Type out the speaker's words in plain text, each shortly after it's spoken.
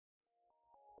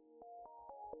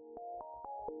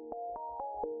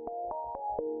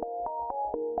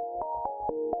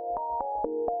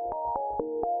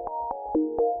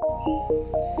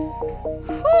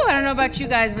Whew, I don't know about you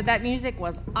guys, but that music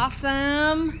was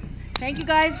awesome. Thank you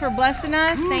guys for blessing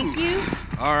us. Ooh. Thank you.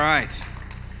 All right.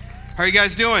 How are you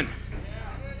guys doing?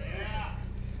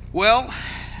 Well,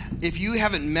 if you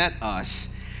haven't met us,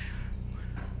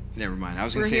 never mind. I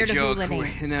was going to say a joke.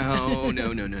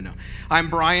 No. I'm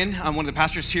Brian. I'm one of the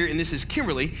pastors here, and this is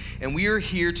Kimberly, and we are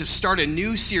here to start a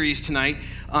new series tonight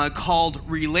called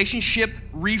Relationship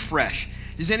Refresh.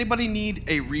 Does anybody need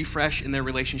a refresh in their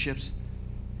relationships?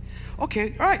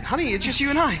 Okay, all right, honey, it's just you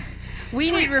and I.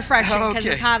 We need refreshing because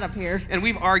it's hot up here. And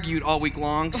we've argued all week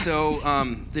long, so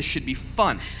this should be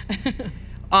fun.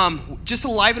 Just to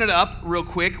liven it up real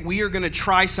quick, we are going to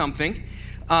try something.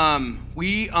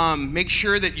 We make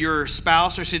sure that your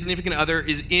spouse or significant other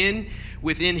is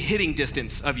within hitting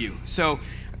distance of you. So,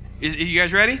 are you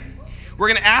guys ready? We're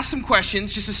going to ask some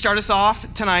questions just to start us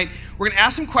off tonight. We're going to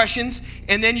ask some questions,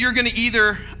 and then you're going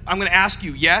to I'm going to ask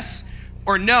you yes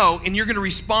or no, and you're going to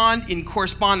respond in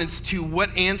correspondence to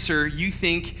what answer you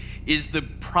think is the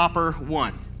proper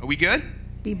one. Are we good?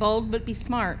 Be bold, but be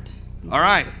smart. All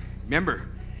right. Remember,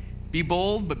 be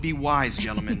bold, but be wise,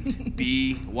 gentlemen.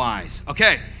 Be wise.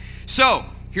 Okay, so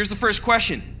here's the first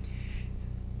question.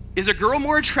 Is a girl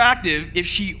more attractive if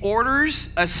she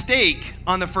orders a steak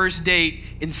on the first date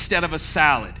instead of a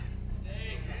salad?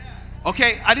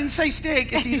 Okay, I didn't say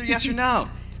steak. It's either yes or no.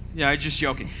 Yeah, I'm just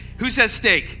joking. Who says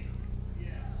steak?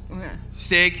 Yeah.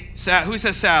 Steak. Who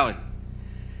says salad?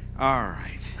 All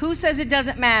right. Who says it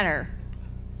doesn't matter?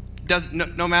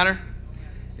 No matter?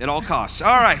 At all costs.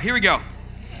 All right, here we go.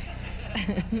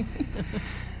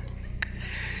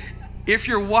 If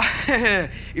your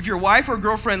wife or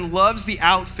girlfriend loves the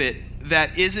outfit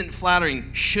that isn't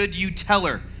flattering, should you tell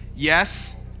her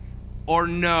yes or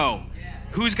no? Yes.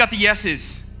 Who's got the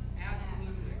yeses?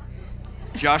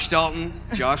 Absolutely. Josh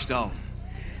Dalton.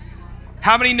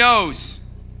 How many no's?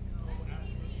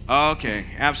 Okay,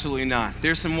 absolutely not.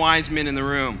 There's some wise men in the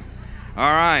room.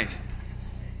 All right.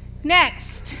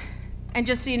 Next. And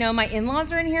just so you know, my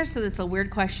in-laws are in here, so that's a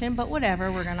weird question, but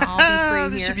whatever. We're going to all be free here.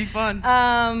 This should be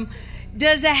fun.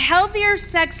 Does a healthier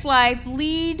sex life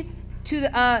lead to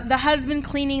the husband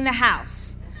cleaning the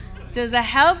house? Does a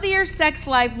healthier sex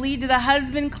life lead to the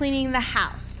husband cleaning the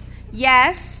house?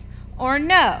 Yes or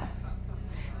no?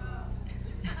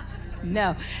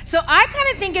 No. So I kind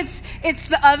of think it's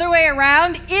the other way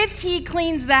around. If he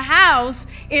cleans the house,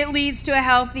 it leads to a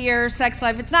healthier sex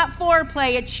life. It's not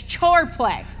foreplay, it's chore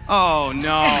play. Oh,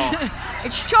 no.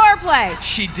 It's chore play.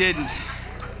 She didn't.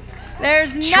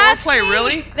 There's chore play,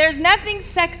 really? There's nothing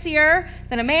sexier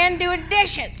than a man doing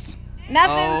dishes.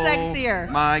 Nothing sexier.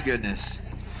 My goodness.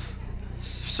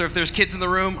 So if there's kids in the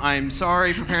room, I'm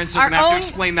sorry for parents who are going to have to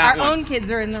explain that one. Our own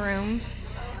kids are in the room.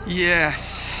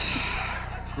 Yes.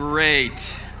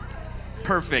 Great.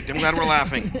 Perfect. I'm glad we're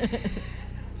laughing.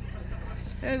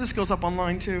 This goes up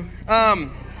online too.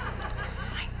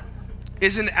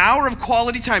 Is an hour of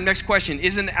quality time, next question,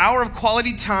 is an hour of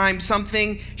quality time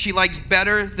something she likes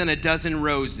better than a dozen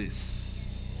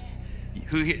roses?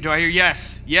 Do I hear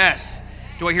yes? Yes.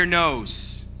 Do I hear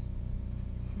no's?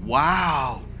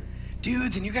 Wow.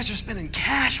 Dudes, and you guys are spending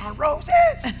cash on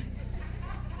roses.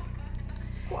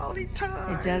 Quality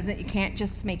time. You can't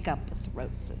just make up with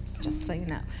roses, just so you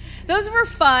know. Those were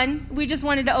fun. We just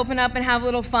wanted to open up and have a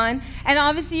little fun. And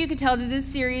obviously you can tell that this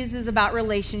series is about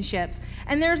relationships.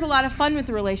 And there's a lot of fun with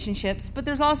relationships, but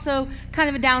there's also kind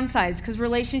of a downside because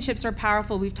relationships are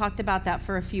powerful. We've talked about that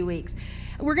for a few weeks.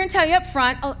 We're going to tell you up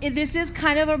front, this is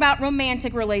kind of about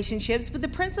romantic relationships, but the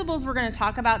principles we're going to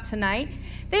talk about tonight,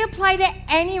 they apply to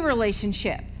any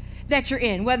relationship that you're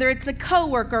in, whether it's a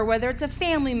coworker, whether it's a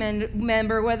family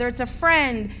member, whether it's a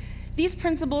friend. These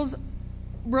principles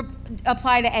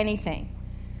apply to anything.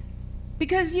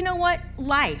 Because you know what?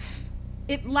 Life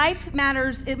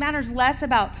matters. It matters less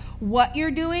about what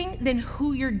you're doing than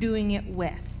who you're doing it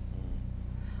with.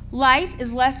 Life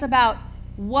is less about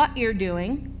what you're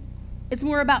doing. It's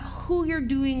more about who you're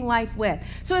doing life with.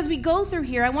 So as we go through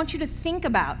here, I want you to think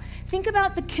about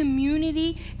the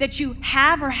community that you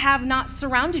have or have not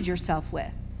surrounded yourself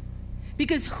with.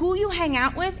 Because who you hang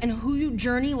out with and who you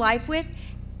journey life with,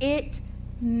 it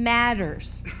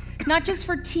matters. Not just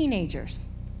for teenagers,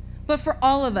 but for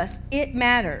all of us, it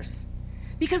matters.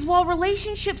 Because while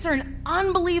relationships are an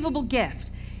unbelievable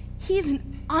gift, he's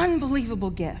an unbelievable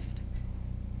gift.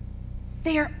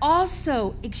 They are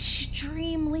also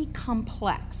extremely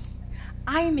complex.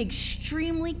 I am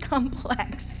extremely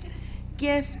complex.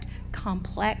 Gift,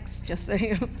 complex, just so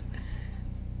you know.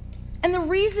 And the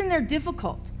reason they're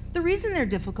difficult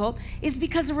is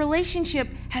because a relationship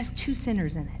has two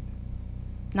sinners in it.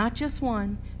 Not just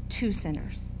one, two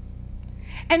sinners.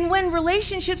 And when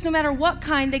relationships, no matter what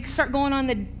kind, they start going on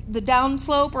the down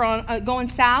slope or on going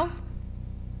south,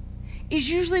 is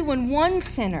usually when one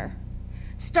sinner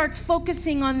starts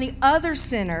focusing on the other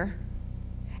sinner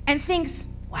and thinks,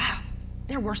 wow,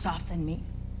 they're worse off than me.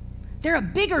 They're a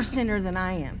bigger sinner than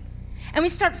I am. And we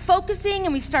start focusing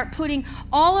and we start putting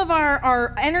all of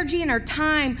our energy and our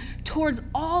time towards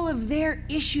all of their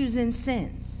issues and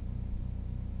sins,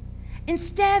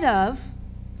 instead of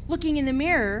looking in the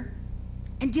mirror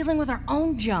and dealing with our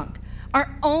own junk,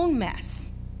 our own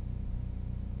mess,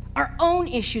 our own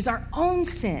issues, our own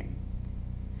sin.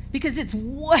 Because it's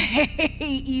way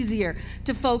easier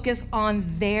to focus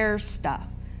on their stuff.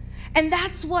 And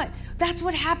that's what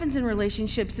happens in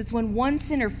relationships. It's when one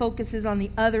sinner focuses on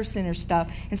the other sinner's stuff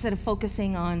instead of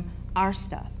focusing on our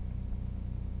stuff.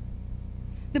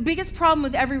 The biggest problem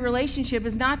with every relationship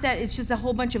is not that it's just a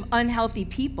whole bunch of unhealthy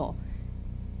people,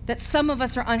 that some of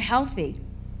us are unhealthy.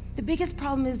 The biggest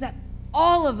problem is that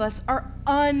all of us are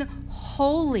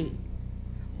unholy.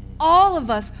 All of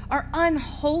us are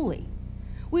unholy.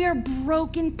 We are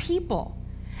broken people.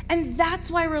 And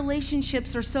that's why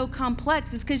relationships are so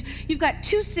complex, is because you've got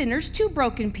two sinners, two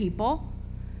broken people,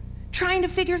 trying to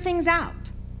figure things out.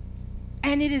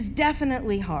 And it is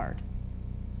definitely hard.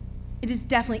 It is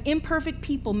definitely, imperfect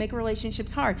people make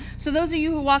relationships hard. So those of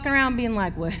you who are walking around being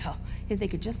like, well, if they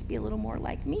could just be a little more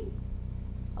like me,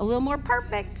 a little more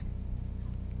perfect,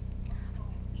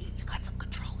 you got some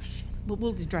control issues. But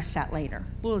we'll address that later.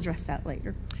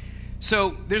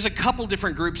 So there's a couple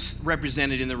different groups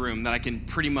represented in the room that I can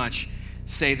pretty much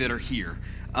say that are here.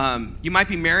 You might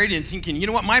be married and thinking, you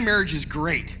know what, my marriage is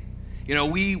great. You know,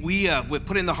 we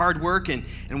put in the hard work and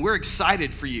we're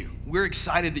excited for you. We're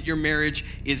excited that your marriage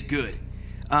is good.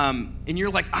 And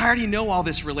you're like, I already know all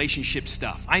this relationship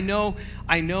stuff. I know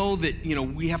that, you know,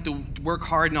 we have to work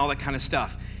hard and all that kind of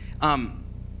stuff.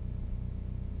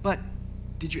 But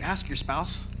did you ask your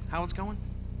spouse how it's going?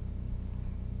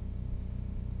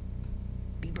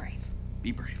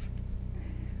 Be brave.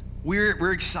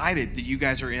 We're excited that you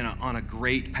guys are on a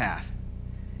great path.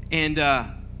 And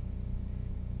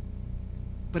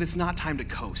but it's not time to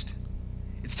coast.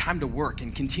 It's time to work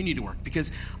and continue to work,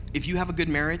 because if you have a good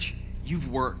marriage,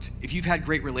 you've worked. If you've had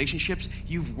great relationships,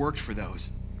 you've worked for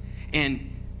those.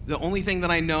 And the only thing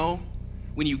that I know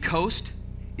when you coast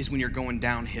is when you're going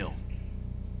downhill.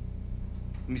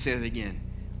 Let me say that again.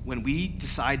 When we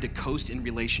decide to coast in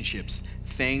relationships,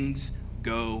 things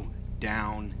go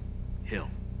downhill.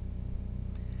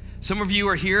 Some of you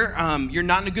are here, you're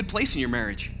not in a good place in your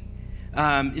marriage.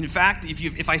 In fact,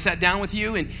 if I sat down with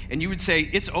you and you would say,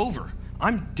 it's over,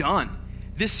 I'm done.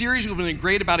 This series would have been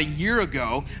great about a year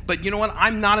ago, but you know what?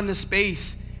 I'm not in the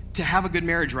space to have a good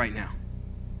marriage right now.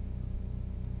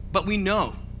 But we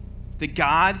know that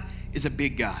God is a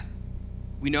big God.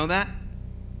 We know that?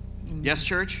 Amen. Yes,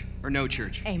 church, or no,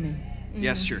 church? Amen.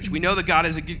 Yes, church. We know that God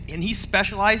is and he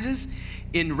specializes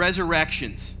in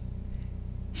resurrections.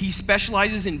 He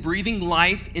specializes in breathing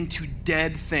life into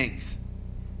dead things.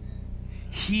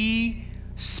 He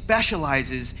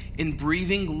specializes in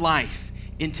breathing life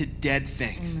into dead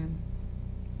things. Amen.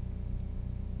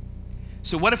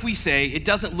 So what if we say, it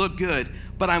doesn't look good,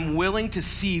 but I'm willing to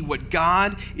see what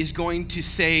God is going to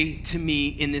say to me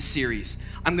in this series.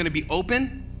 I'm going to be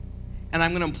open, and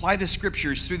I'm going to apply the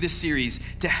scriptures through this series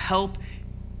to help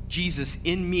Jesus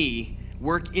in me,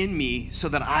 work in me, so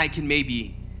that I can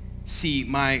maybe see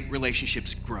my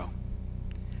relationships grow.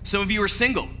 Some of you are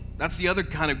single. That's the other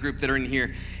kind of group that are in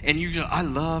here. And you go, I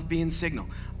love being Signal,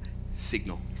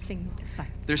 it's fine.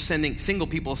 They're single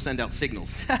people send out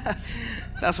signals.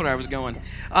 That's where I was going.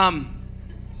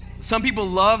 Some people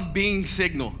love being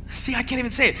Signal. See, I can't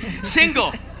even say it.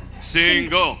 Single.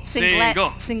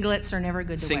 Singlets are never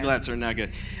good to wear. Singlets are not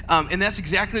good. And that's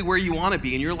exactly where you want to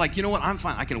be. And you're like, you know what? I'm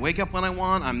fine. I can wake up when I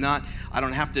want. I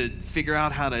don't have to figure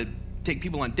out how to take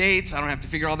people on dates. I don't have to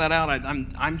figure all that out.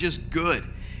 I'm just good.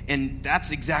 And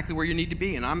that's exactly where you need to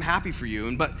be. And I'm happy for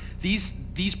you. But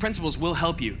these principles will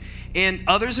help you. And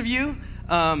others of you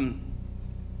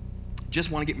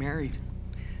just want to get married.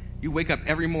 You wake up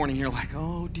every morning, you're like,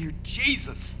 oh, dear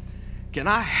Jesus, can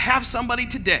I have somebody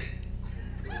today?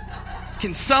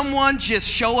 Can someone just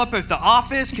show up at the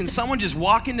office? Can someone just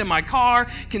walk into my car?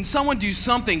 Can someone do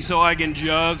something so I can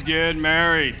just get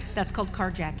married? That's called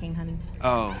carjacking, honey.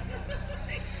 Oh,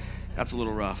 that's a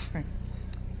little rough. Right.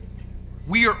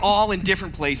 We are all in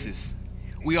different places.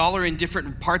 We all are in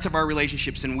different parts of our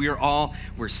relationships, and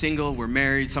we're single, we're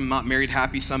married, some not married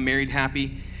happy, some married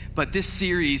happy. But this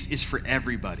series is for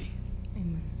everybody.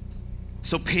 Amen.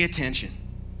 So pay attention.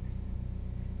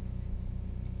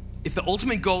 If the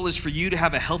ultimate goal is for you to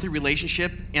have a healthy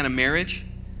relationship and a marriage,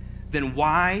 then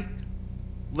why?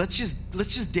 Let's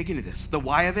just dig into this. The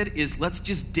why of it is let's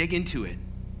just dig into it.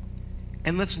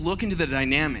 And let's look into the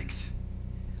dynamics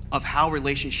of how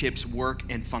relationships work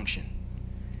and function.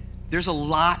 There's a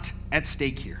lot at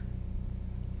stake here.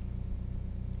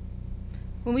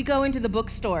 When we go into the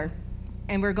bookstore,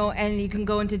 and you can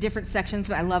go into different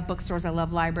sections. I love bookstores. I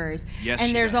love libraries. Yes,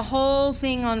 and there's a whole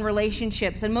thing on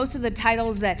relationships. And most of the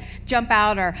titles that jump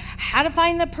out are how to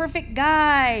find the perfect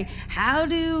guy, how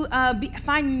to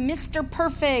find Mr.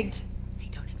 Perfect. They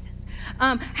don't exist.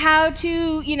 How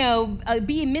to,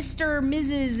 be Mr. or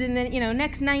Mrs. in the,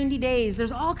 next 90 days.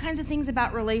 There's all kinds of things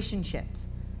about relationships.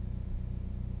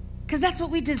 Because that's what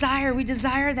we desire. We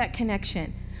desire that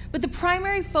connection. But the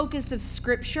primary focus of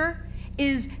Scripture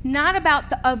is not about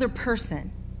the other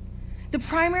person. The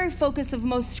primary focus of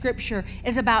most Scripture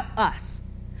is about us.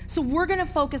 So we're going to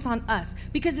focus on us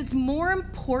because it's more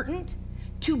important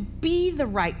to be the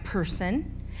right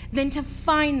person than to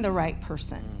find the right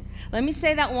person. Let me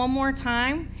say that one more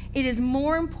time. It is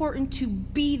more important to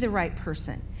be the right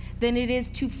person than it is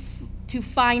to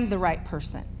find the right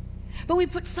person. But we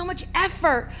put so much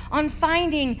effort on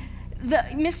finding the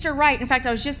Mr. Right. In fact,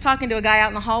 I was just talking to a guy out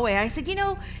in the hallway. I said,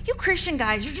 you Christian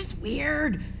guys, you're just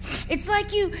weird. It's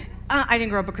like I didn't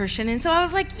grow up a Christian, and so I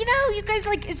was like, you guys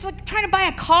it's like trying to buy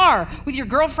a car with your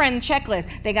girlfriend checklist.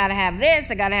 They got to have this,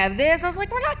 they got to have this. I was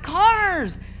like, we're not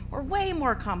cars. We're way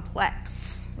more complex.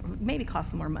 Maybe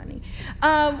cost more money.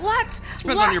 Lots.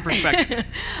 Depends on your perspective.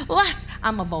 Lots.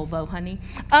 I'm a Volvo, honey.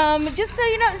 Just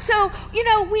so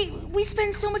we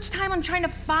spend so much time on trying to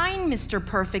find Mr.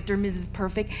 Perfect or Mrs.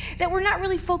 Perfect that we're not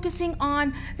really focusing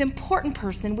on the important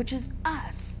person, which is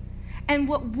us, and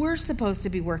what we're supposed to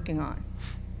be working on.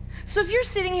 So if you're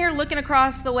sitting here looking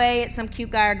across the way at some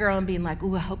cute guy or girl and being like,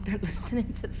 ooh, I hope they're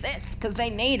listening to this because they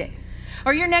need it.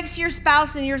 Or you're next to your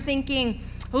spouse and you're thinking,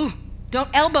 ooh, don't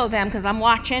elbow them because I'm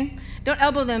watching. Don't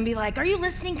elbow them and be like, are you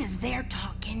listening? Because they're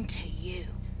talking to you.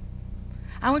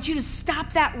 I want you to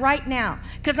stop that right now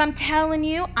because I'm telling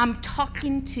you, I'm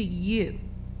talking to you.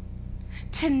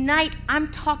 Tonight,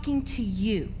 I'm talking to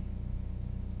you.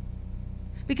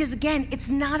 Because again, it's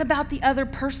not about the other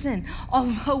person,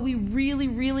 although we really,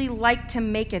 really like to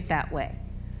make it that way.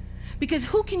 Because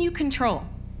who can you control?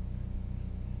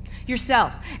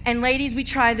 Yourself. And ladies, we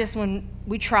try this when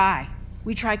we try.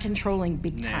 We try controlling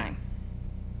big time.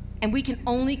 And we can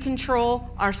only control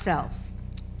ourselves.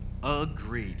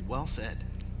 Agreed. Well said.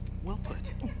 Well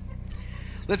put.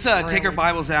 Let's take our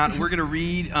Bibles out, and we're going to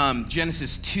read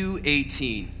Genesis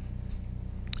 2:18.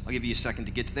 I'll give you a second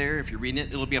to get there. If you're reading it,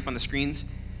 it'll be up on the screens.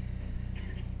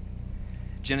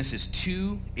 Genesis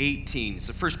 2:18. It's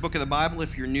the first book of the Bible.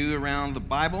 If you're new around the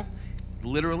Bible,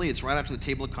 literally, it's right after the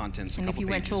table of contents. And if you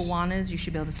went to Awana's, you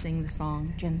should be able to sing the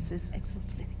song, Genesis, Exodus,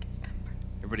 Leviticus.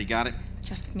 Everybody got it?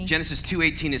 Just me. Genesis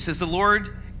 2:18. It says, the Lord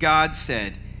God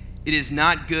said, it is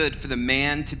not good for the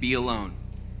man to be alone.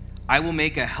 I will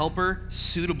make a helper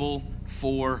suitable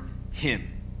for him.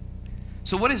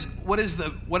 So what is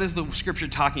the scripture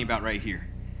talking about right here?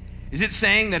 Is it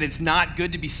saying that it's not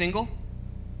good to be single?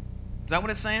 Is that what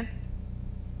it's saying?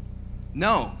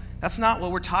 No, that's not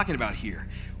what we're talking about here.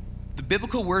 The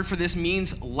biblical word for this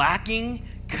means lacking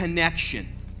connection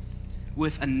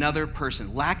with another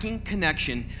person. Lacking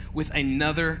connection with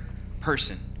another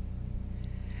person.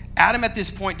 Adam at this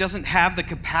point doesn't have the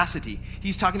capacity.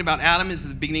 He's talking about Adam is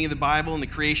the beginning of the Bible and the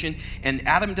creation, and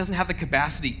Adam doesn't have the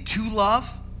capacity to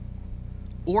love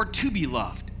or to be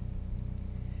loved.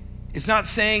 It's not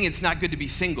saying it's not good to be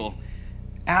single.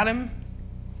 Adam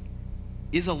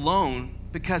is alone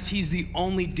because he's the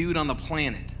only dude on the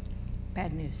planet.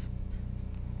 Bad news.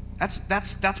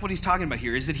 That's what he's talking about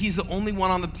here, is that he's the only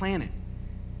one on the planet.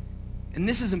 And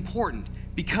this is important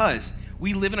because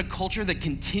we live in a culture that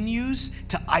continues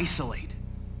to isolate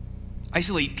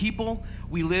people.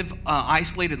 We live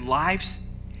isolated lives,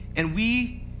 and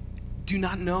we do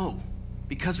not know,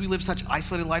 because we live such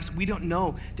isolated lives, we don't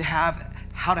know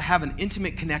how to have an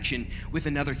intimate connection with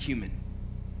another human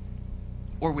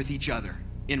or with each other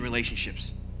in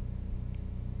relationships.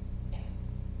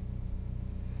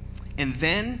 And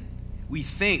then we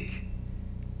think,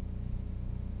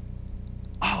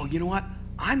 oh, you know what?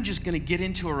 I'm just going to get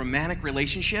into a romantic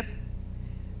relationship,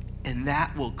 and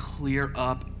that will clear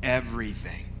up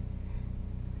everything.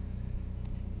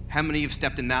 How many of you have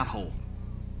stepped in that hole?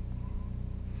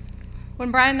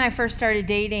 When Brian and I first started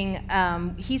dating,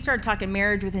 he started talking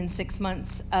marriage within 6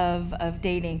 months of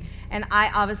dating, and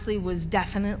I obviously was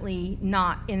definitely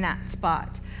not in that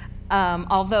spot.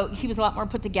 although he was a lot more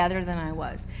put together than I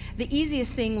was. The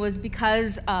easiest thing was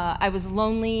because I was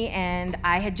lonely and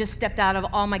I had just stepped out of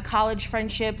all my college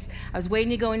friendships. I was waiting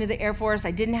to go into the Air Force.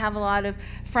 I didn't have a lot of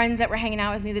friends that were hanging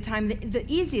out with me at the time. The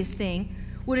easiest thing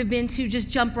would have been to just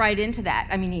jump right into that.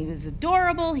 I mean, he was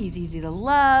adorable. He's easy to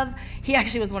love. He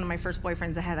actually was one of my first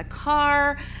boyfriends that had a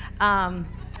car.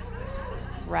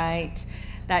 Right.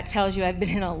 That tells you I've been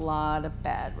in a lot of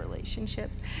bad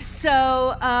relationships.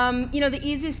 So, the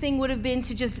easiest thing would have been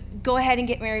to just go ahead and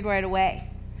get married right away.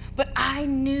 But I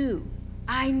knew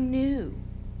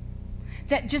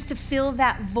that just to fill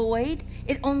that void,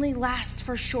 it only lasts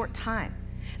for a short time.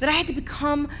 That I had to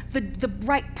become the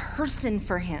right person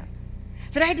for him.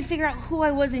 That I had to figure out who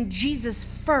I was in Jesus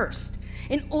first.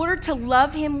 In order to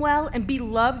love him well and be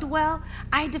loved well,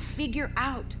 I had to figure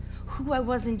out who I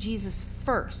was in Jesus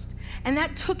first. And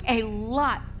that took a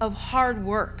lot of hard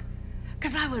work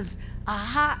because I was a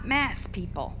hot mess,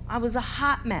 people. I was a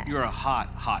hot mess. You're a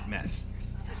hot mess.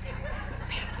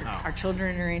 Our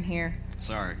children are in here.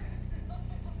 Sorry.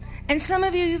 And some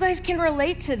of you guys can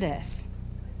relate to this.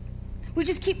 We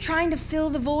just keep trying to fill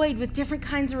the void with different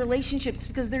kinds of relationships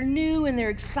because they're new and they're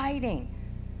exciting.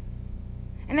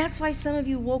 And that's why some of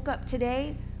you woke up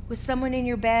today with someone in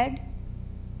your bed,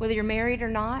 whether you're married or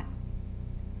not,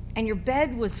 and your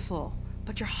bed was full,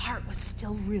 but your heart was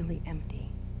still really empty.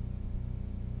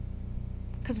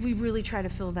 Because we really try to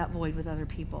fill that void with other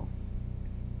people.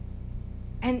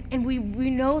 And we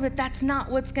know that that's not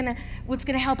what's gonna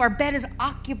help. Our bed is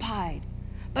occupied,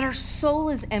 but our soul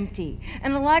is empty.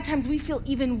 And a lot of times we feel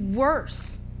even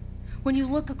worse. When you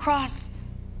look across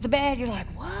the bed, you're like,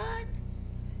 what?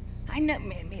 I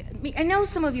know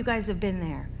some of you guys have been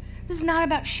there. This is not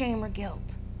about shame or guilt.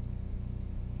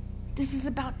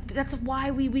 That's why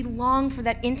we long for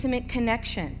that intimate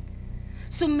connection.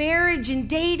 So marriage and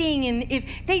dating, and if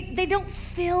they don't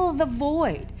fill the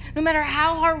void, no matter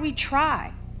how hard we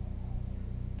try.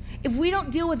 If we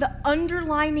don't deal with the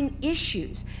underlying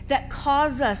issues that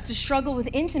cause us to struggle with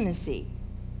intimacy,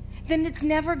 then it's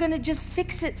never going to just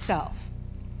fix itself.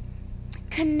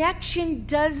 Connection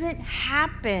doesn't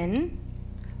happen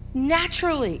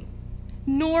naturally,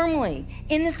 normally,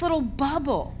 in this little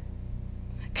bubble.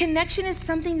 Connection is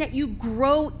something that you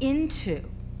grow into.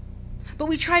 But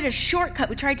we try to shortcut.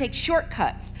 We try to take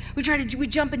shortcuts. We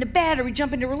jump into bed, or we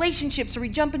jump into relationships, or we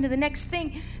jump into the next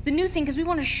thing, the new thing, because we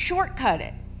want to shortcut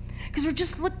it. Because we're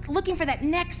just looking for that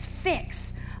next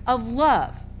fix of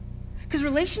love. Because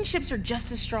relationships are just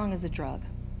as strong as a drug.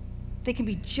 They can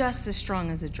be just as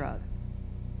strong as a drug.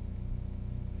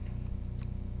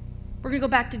 We're going to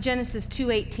go back to Genesis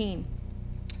 2:18,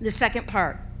 the second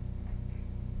part.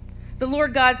 The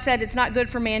Lord God said, it's not good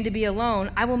for man to be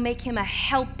alone. I will make him a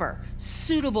helper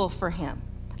suitable for him.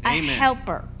 Amen. A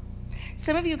helper.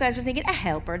 Some of you guys are thinking, a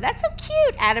helper? That's so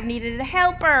cute. Adam needed a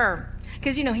helper.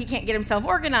 Because, he can't get himself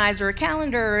organized or a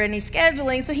calendar or any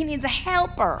scheduling, so he needs a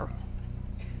helper.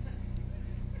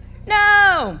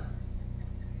 No.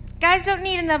 Guys don't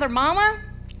need another mama.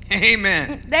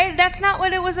 Amen. That's not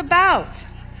what it was about.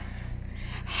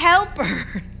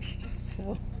 Helper.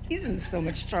 He's in so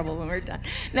much trouble when we're done.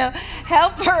 No,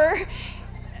 helper,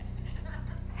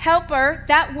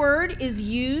 that word is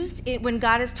used when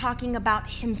God is talking about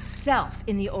himself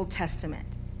in the Old Testament.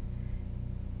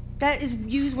 That is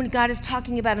used when God is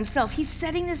talking about himself. He's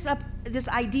setting this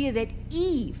idea that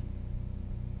Eve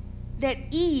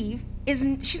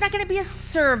she's not going to be a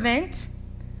servant.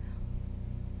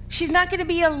 She's not going to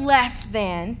be a less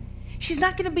than. She's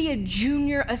not going to be a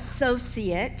junior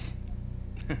associate.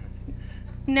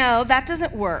 No, that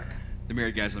doesn't work. The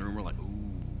married guys in the room were like, ooh.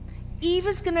 Eve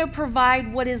is going to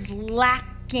provide what is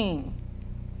lacking.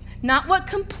 Not what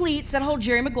completes. That whole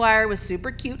Jerry Maguire was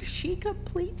super cute. She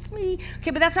completes me.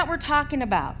 Okay, but that's not what we're talking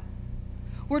about.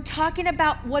 We're talking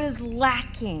about what is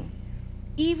lacking.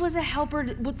 Eve was a helper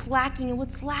to what's lacking, and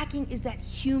what's lacking is that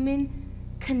human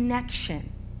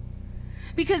connection.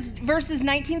 Because verses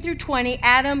 19 through 20,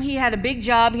 Adam, he had a big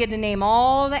job. He had to name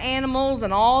all the animals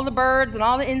and all the birds and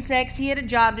all the insects. He had a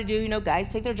job to do. Guys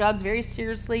take their jobs very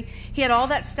seriously. He had all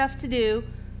that stuff to do.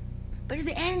 But at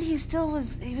the end, he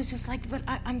was just like, but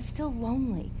I'm still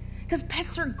lonely. Because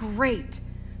pets are great.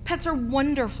 Pets are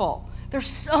wonderful. They're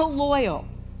so loyal.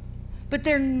 But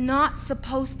they're not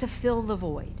supposed to fill the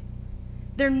void.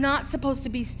 They're not supposed to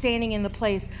be standing in the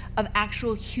place of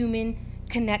actual human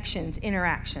connections,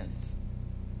 interactions.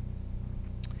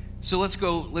 So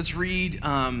let's read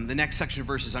the next section of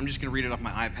verses. I'm just going to read it off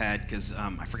my iPad because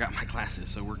I forgot my glasses,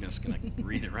 so we're just going to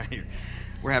read it right here.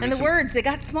 We're having words, they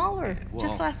got smaller well,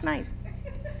 just last night.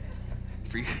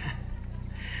 For you.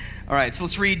 All right, so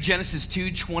let's read Genesis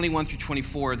 2:21 through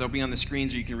 24. They'll be on the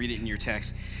screens, or you can read it in your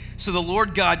text. So the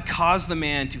Lord God caused the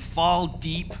man to fall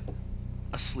deep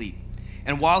asleep.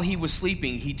 And while he was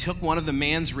sleeping, he took one of the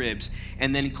man's ribs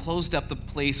and then closed up the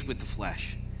place with the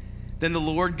flesh. Then the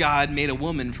Lord God made a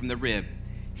woman from the rib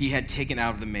he had taken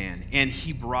out of the man, and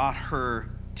he brought her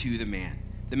to the man.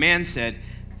 The man said,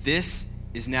 "This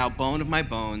is now bone of my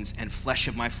bones and flesh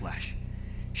of my flesh.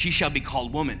 She shall be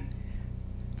called woman,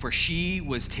 for she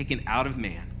was taken out of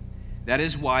man. That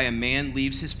is why a man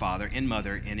leaves his father and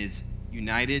mother and is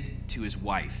united to his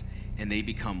wife, and they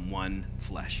become one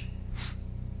flesh."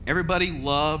 Everybody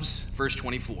loves verse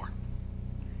 24.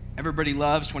 Everybody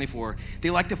loves 24.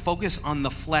 They like to focus on the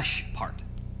flesh part.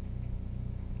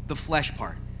 The flesh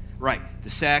part. Right. The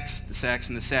sex,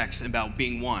 and the sex about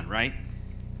being one, right?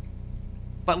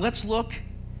 But let's look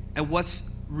at what's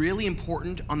really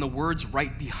important on the words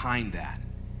right behind that.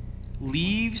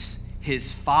 Leaves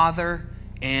his father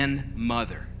and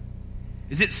mother.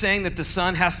 Is it saying that the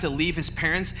son has to leave his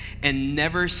parents and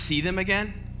never see them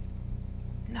again?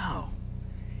 No.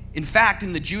 In fact,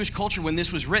 in the Jewish culture, when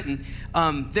this was written,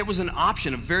 there was an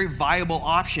option, a very viable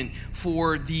option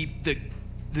for the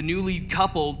newly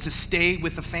couple to stay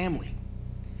with the family,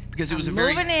 because it was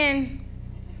moving in.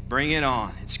 Bring it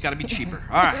on. It's got to be cheaper.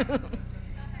 All right.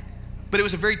 But it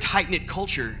was a very tight-knit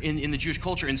culture in the Jewish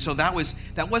culture, and so that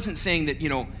wasn't saying that,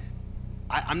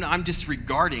 I'm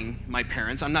disregarding my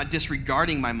parents. I'm not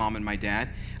disregarding my mom and my dad.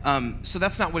 So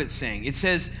that's not what it's saying. It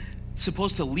says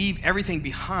supposed to leave everything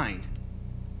behind.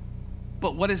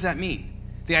 But what does that mean?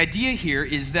 The idea here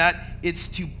is that it's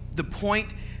to the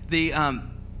point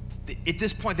at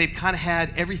this point they've kind of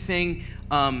had everything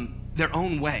their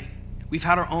own way. We've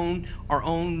had our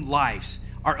own lives,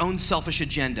 our own selfish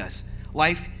agendas.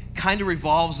 Life kind of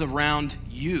revolves around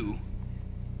you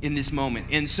in this moment.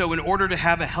 And so in order to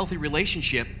have a healthy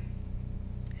relationship,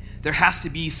 there has to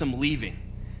be some leaving.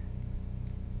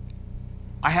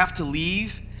 I have to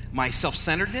leave my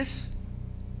self-centeredness.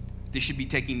 This should be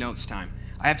taking notes time.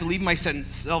 I have to leave my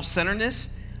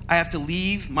self-centeredness. I have to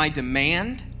leave my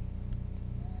demand.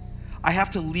 I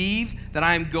have to leave that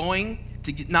I am going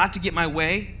not to get my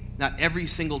way, not every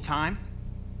single time.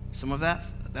 Some of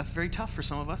that's very tough for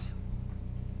some of us.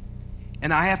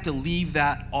 And I have to leave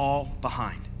that all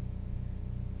behind.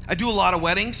 I do a lot of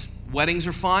weddings. Weddings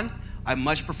are fun. I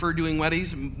much prefer doing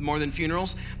weddings more than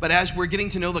funerals. But as we're getting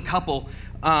to know the couple,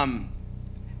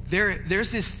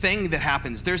 there's this thing that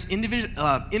happens. There's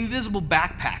invisible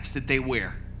backpacks that they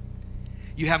wear.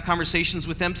 You have conversations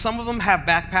with them. Some of them have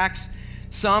backpacks.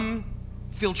 Some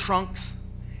fill trunks.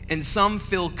 And some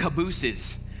fill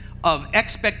cabooses of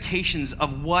expectations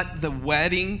of what the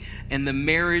wedding and the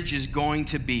marriage is going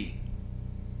to be.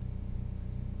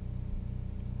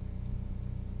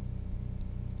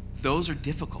 Those are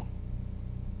difficult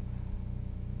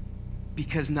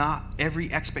because not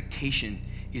every expectation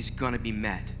is going to be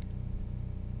met.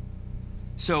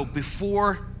 So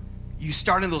before you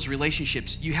start in those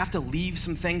relationships, you have to leave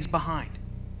some things behind.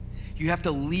 You have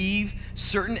to leave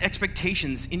certain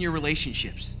expectations in your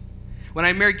relationships. When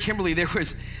I married Kimberly, there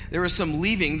was some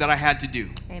leaving that I had to do.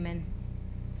 Amen.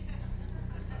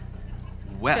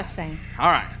 Well, just saying.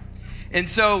 All right. And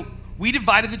so we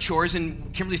divided the chores,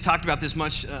 and Kimberly's talked about this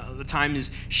much of the time, is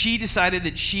she decided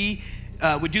that she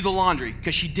would do the laundry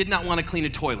because she did not want to clean a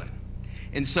toilet.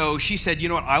 And so she said, you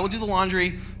know what, I will do the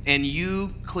laundry and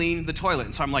you clean the toilet.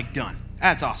 And so I'm like, done.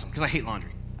 That's awesome because I hate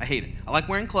laundry. I hate it. I like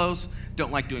wearing clothes,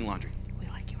 don't like doing laundry. We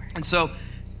like you wearing And so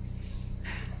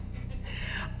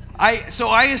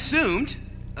I assumed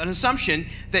an assumption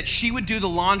that she would do the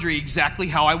laundry exactly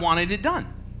how I wanted it done.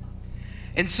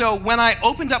 And so when I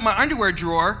opened up my underwear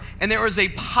drawer and there was a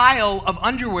pile of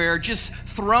underwear just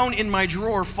thrown in my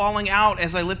drawer, falling out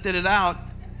as I lifted it out,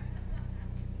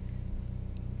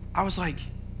 I was like,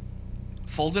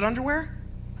 folded underwear?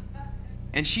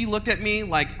 And she looked at me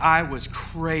like I was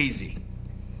crazy.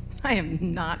 I am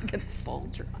not going to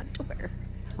fold your underwear.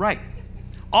 Right.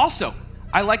 Also,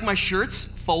 I like my shirts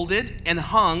folded and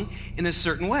hung in a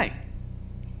certain way.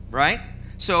 Right?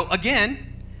 So again,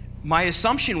 my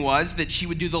assumption was that she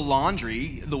would do the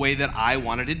laundry the way that I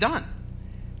wanted it done.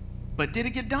 But did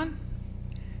it get done?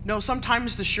 No,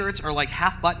 sometimes the shirts are like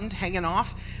half buttoned, hanging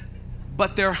off,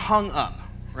 but they're hung up,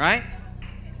 right?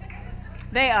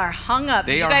 They are hung up.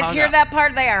 Did you guys hear that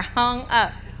part? They are hung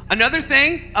up. Another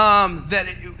thing that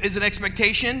is an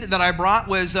expectation that I brought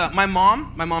was my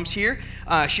mom. My mom's here.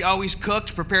 She always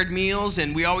cooked, prepared meals,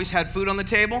 and we always had food on the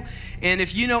table. And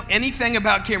if you know anything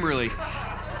about Kimberly,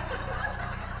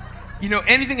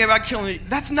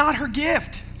 that's not her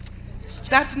gift.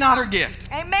 That's not her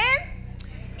gift. Amen?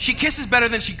 She kisses better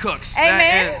than she cooks.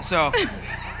 Amen.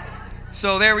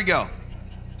 So there we go.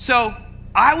 So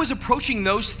I was approaching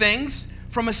those things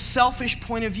from a selfish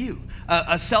point of view,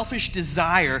 a selfish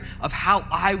desire of how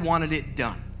I wanted it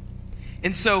done.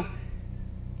 And so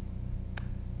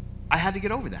I had to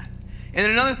get over that. And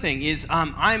then another thing is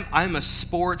I'm a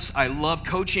sports. I love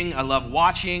coaching. I love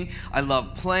watching. I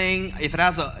love playing. If it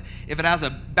has a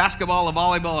basketball, a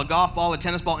volleyball, a golf ball, a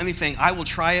tennis ball, anything, I will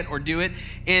try it or do it.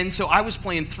 And so I was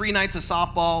playing 3 nights of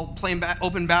softball, playing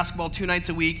open basketball 2 nights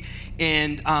a week,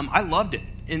 and I loved it.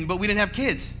 But we didn't have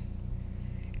kids.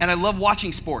 And I love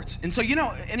watching sports. And so,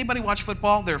 anybody watch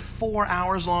football? They're 4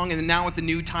 hours long, and then now with the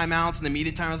new timeouts and the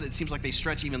media timeouts, it seems like they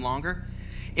stretch even longer.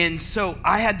 And so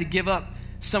I had to give up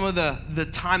some of the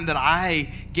time that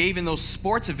I gave in those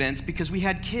sports events because we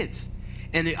had kids.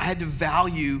 And I had to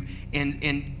value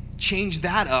and change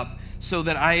that up so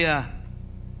that I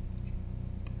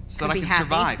could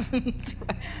survive.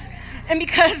 And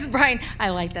because, Brian, I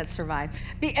like that survive.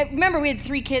 Remember, we had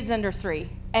 3 kids under 3.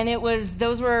 And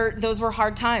those were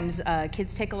hard times.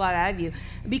 Kids take a lot out of you.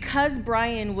 Because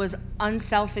Brian was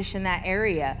unselfish in that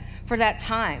area for that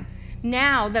time,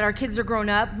 now that our kids are grown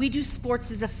up, we do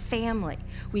sports as a family.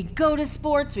 We go to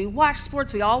sports, we watch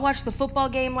sports, we all watched the football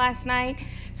game last night.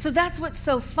 So that's what's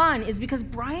so fun, is because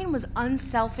Brian was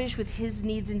unselfish with his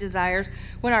needs and desires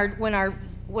when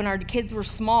our kids were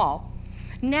small.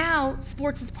 Now,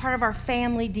 sports is part of our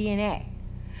family DNA.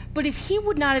 But if he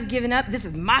would not have given up, this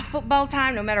is my football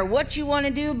time, no matter what you want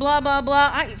to do, blah, blah,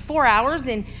 blah, 4 hours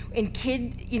with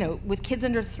kids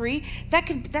under 3,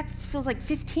 that feels like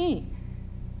 15.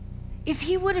 If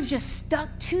he would have just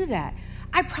stuck to that,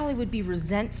 I probably would be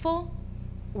resentful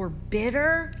or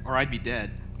bitter. Or I'd be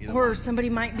dead. Or somebody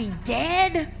might be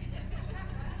dead.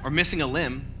 Or missing a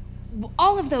limb.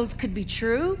 All of those could be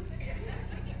true.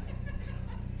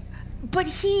 But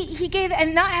he gave,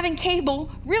 and not having cable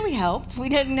really helped. We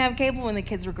didn't have cable when the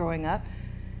kids were growing up.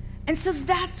 And so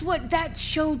that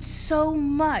showed so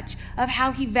much of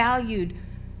how he valued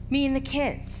me and the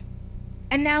kids.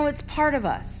 And now it's part of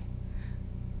us.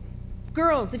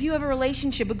 Girls, if you have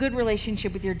a good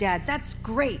relationship with your dad, that's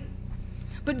great.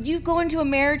 But you go into a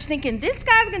marriage thinking, this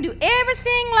guy's going to do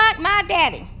everything like my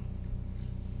daddy.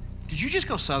 Did you just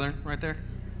go Southern right there?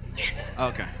 Yes.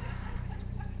 Okay.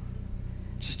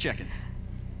 Just checking.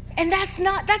 And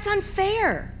that's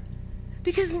unfair.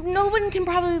 Because no one can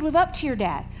probably live up to your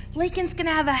dad. Lakin's going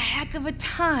to have a heck of a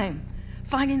time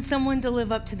finding someone to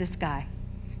live up to this guy.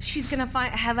 She's going to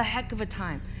have a heck of a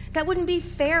time. That wouldn't be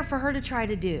fair for her to try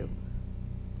to do.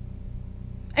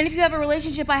 And if you have a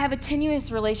relationship, I have a tenuous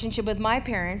relationship with my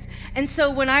parents. And so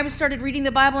when I started reading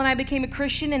the Bible and I became a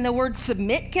Christian and the word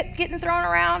submit kept getting thrown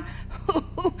around,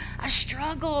 I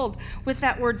struggled with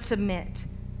that word submit.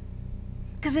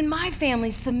 Because in my family,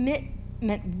 submit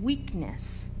meant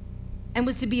weakness and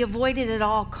was to be avoided at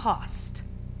all cost.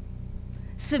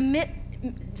 Submit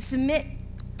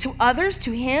to others,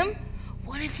 to him.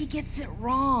 What if he gets it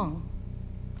wrong?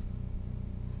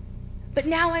 But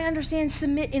now I understand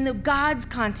submit in the God's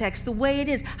context, the way it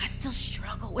is. I still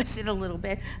struggle with it a little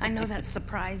bit. I know that's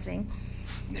surprising.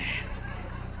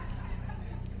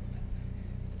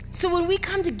 So when we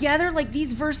come together, like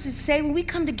these verses say, when we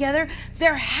come together,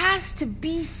 there has to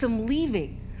be some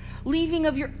leaving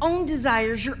of your own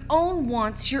desires, your own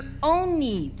wants, your own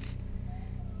needs.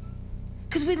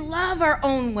 Because we love our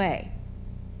own way.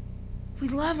 We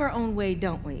love our own way,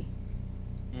 don't we?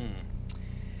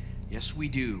 Yes, we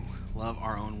do. Love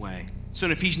our own way. So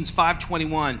in Ephesians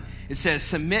 5:21, it says,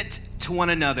 submit to one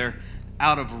another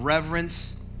out of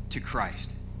reverence to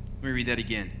Christ. Let me read that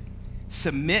again.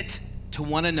 Submit to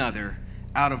one another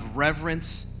out of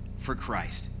reverence for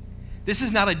Christ. This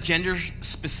is not a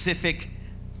gender-specific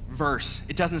verse.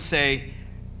 It doesn't say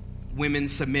women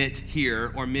submit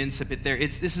here or men submit there.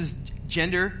 This is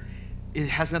gender. It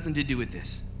has nothing to do with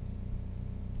this.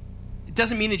 It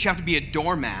doesn't mean that you have to be a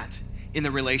doormat in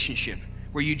the relationship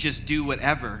where you just do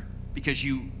whatever because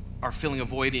you are filling a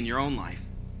void in your own life.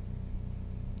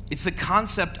 It's the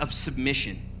concept of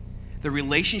submission, the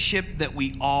relationship that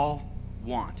we all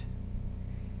want.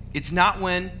 It's not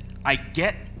when I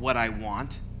get what I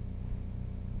want,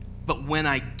 but when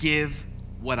I give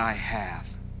what I have.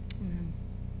 Mm-hmm.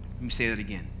 Let me say that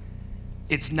again.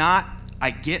 It's not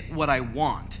I get what I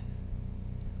want,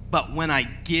 but when I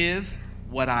give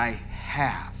what I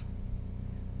have.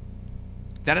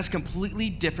 That is a completely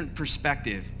different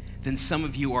perspective than some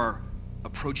of you are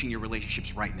approaching your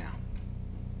relationships right now.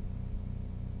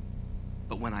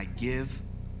 But when I give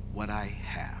what I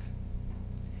have.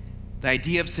 The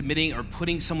idea of submitting or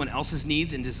putting someone else's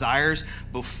needs and desires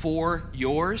before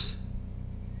yours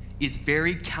is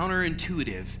very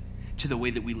counterintuitive to the way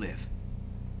that we live.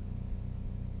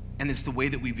 And it's the way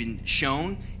that we've been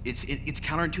shown. It's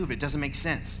counterintuitive. It doesn't make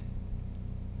sense.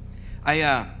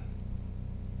 I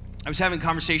was having a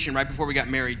conversation right before we got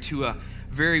married to a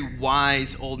very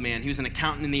wise old man. He was an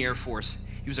accountant in the Air Force.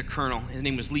 He was a colonel. His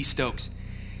name was Lee Stokes.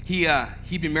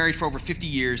 He'd been married for over 50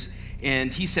 years,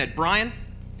 and he said, "Brian,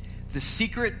 the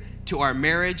secret to our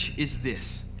marriage is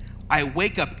this. I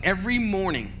wake up every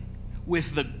morning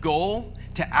with the goal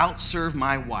to outserve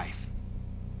my wife.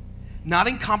 Not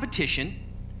in competition,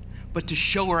 but to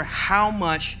show her how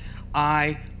much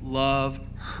I love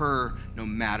her no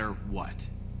matter what."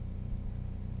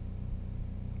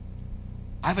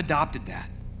 I've adopted that.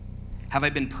 Have I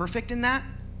been perfect in that?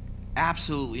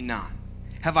 Absolutely not.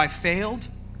 Have I failed?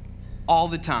 All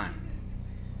the time.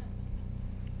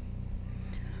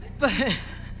 But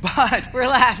we're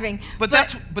laughing. But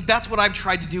that's what I've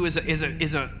tried to do as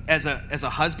a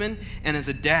husband and as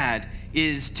a dad,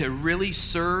 is to really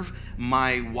serve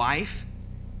my wife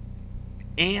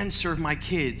and serve my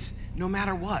kids no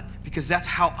matter what, because that's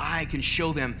how I can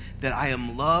show them that I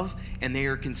am loved and they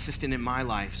are consistent in my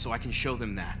life, so I can show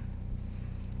them that.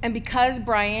 And because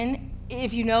Brian,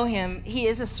 if you know him, he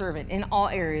is a servant in all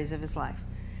areas of his life.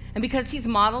 And because he's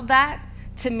modeled that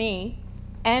to me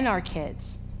and our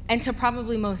kids, and to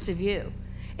probably most of you,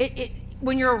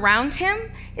 when you're around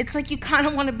him, it's like you kind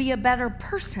of want to be a better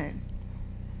person.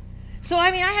 So,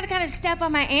 I mean, I had to kind of step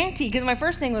on my ante, because my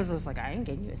first thing was like, I ain't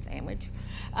getting you a sandwich.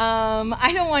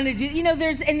 I don't want to do,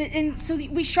 and so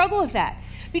we struggle with that.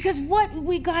 Because what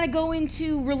we got to go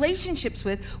into relationships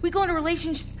with, we go into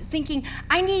relationships thinking,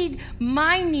 I need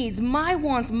my needs, my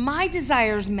wants, my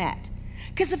desires met.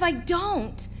 Because if I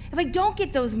don't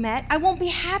get those met, I won't be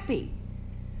happy.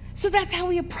 So that's how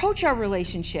we approach our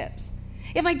relationships.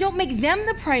 If I don't make them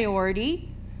the priority,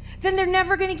 then they're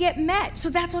never going to get met. So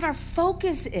that's what our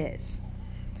focus is.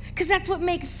 Because that's what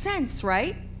makes sense,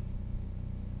 right?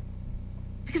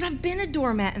 Because I've been a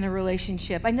doormat in a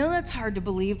relationship. I know that's hard to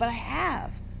believe, but I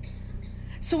have.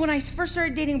 So when I first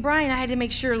started dating Brian, I had to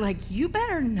make sure, you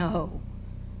better know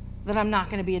that I'm not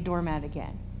going to be a doormat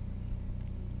again.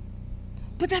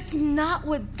 But that's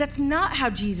not how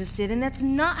Jesus did, and that's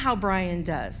not how Brian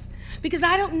does. Because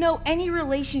I don't know any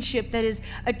relationship that has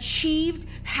achieved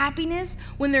happiness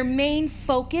when their main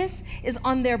focus is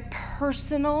on their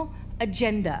personal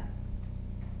agenda.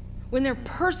 When their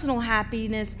personal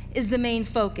happiness is the main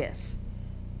focus.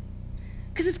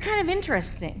 Because it's kind of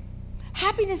interesting.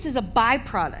 Happiness is a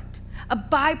byproduct.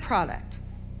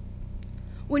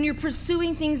 When you're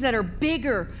pursuing things that are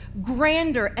bigger,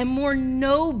 grander, and more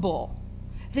noble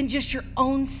than just your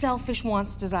own selfish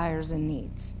wants, desires, and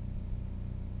needs.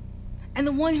 And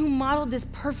the one who modeled this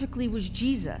perfectly was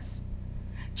Jesus.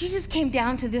 Jesus came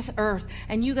down to this earth,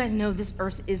 and you guys know this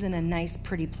earth isn't a nice,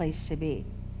 pretty place to be.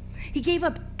 He gave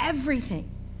up everything.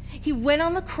 He went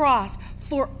on the cross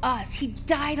for us. He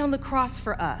died on the cross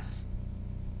for us.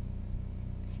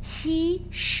 He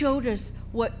showed us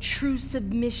what true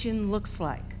submission looks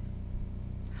like.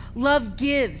 Love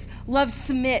gives, love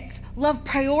submits, love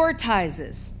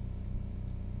prioritizes.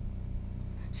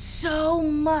 So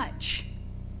much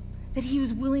that he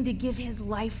was willing to give his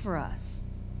life for us.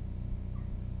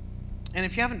 And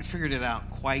if you haven't figured it out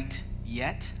quite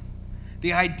yet,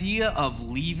 the idea of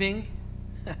leaving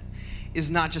is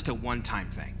not just a one-time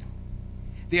thing.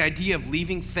 The idea of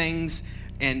leaving things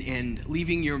and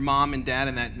leaving your mom and dad,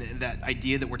 and that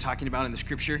idea that we're talking about in the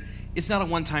scripture, it's not a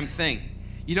one-time thing.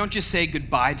 You don't just say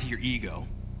goodbye to your ego.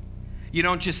 You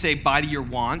don't just say bye to your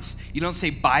wants. You don't say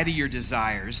bye to your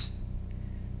desires.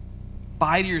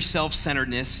 Bye to your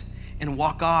self-centeredness and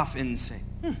walk off and say,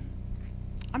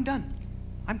 I'm done.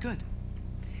 I'm good.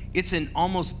 It's an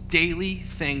almost daily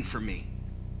thing for me.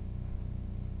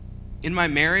 In my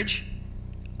marriage,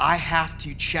 I have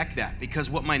to check that, because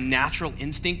what my natural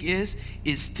instinct is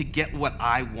to get what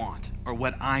I want or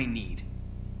what I need.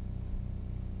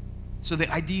 So the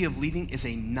idea of leaving is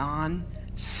a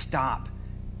non-stop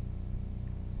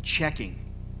checking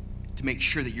to make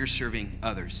sure that you're serving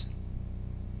others.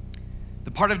 The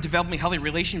part of developing healthy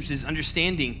relationships is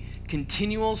understanding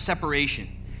continual separation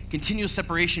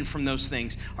from those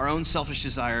things, our own selfish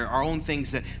desire, our own things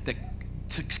that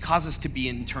cause us to be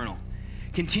internal.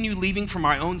 Continue leaving from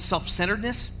our own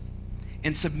self-centeredness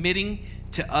and submitting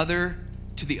to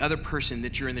the other person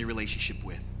that you're in the relationship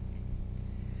with.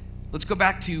 Let's go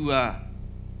back to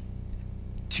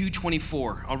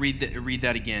 2:24. I'll read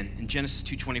that again. In Genesis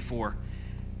 2:24.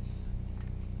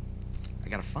 I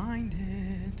gotta find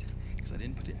it because I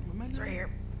didn't put it in my mind. It's right here.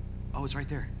 Oh, it's right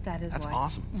there. That's why.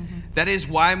 Awesome. Mm-hmm. That is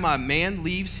why my man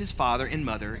leaves his father and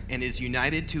mother and is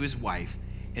united to his wife,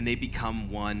 and they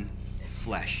become one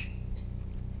flesh.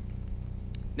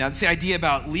 Now, that's the idea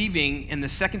about leaving, and the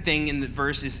second thing in the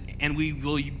verse is, and we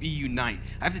will be unite.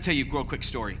 I have to tell you a real quick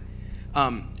story.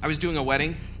 I was doing a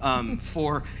wedding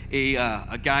for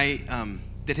a guy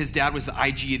that his dad was the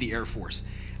IG of the Air Force.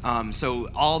 So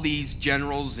all these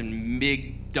generals and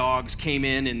big dogs came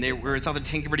in, and it's on the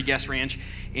Tankerville Guest Ranch,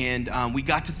 and we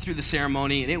got through the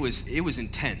ceremony, and it was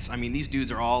intense. I mean, these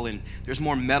dudes are all in. There's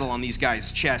more metal on these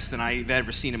guys' chests than I've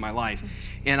ever seen in my life.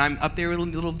 And I'm up there with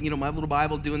my little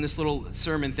Bible, doing this little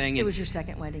sermon thing. It was your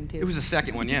second wedding too. It was the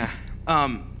second one, yeah.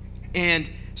 And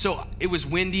so it was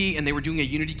windy, and they were doing a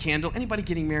unity candle. Anybody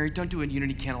getting married, don't do a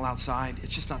unity candle outside.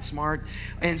 It's just not smart.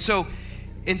 And so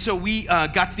we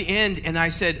got to the end, and I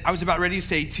said, I was about ready to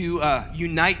say to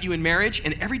unite you in marriage.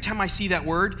 And every time I see that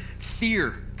word,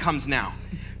 fear comes now.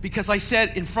 Because I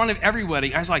said in front of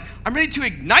everybody, I was like, I'm ready to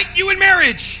ignite you in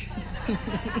marriage.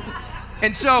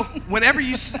 And so whenever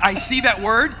I see that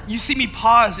word, you see me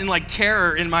pause in like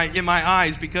terror in my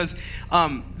eyes, because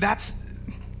that's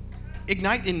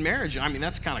ignite in marriage. I mean,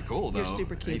 that's kind of cool, though. You're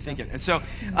super cute. And so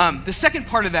the second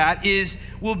part of that is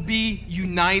we'll be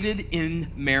united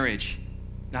in marriage.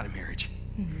 Not in marriage.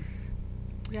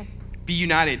 Mm-hmm. Yeah. Be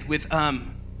united with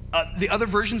the other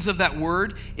versions of that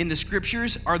word in the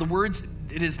scriptures are the words,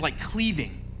 it is like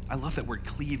cleaving. I love that word,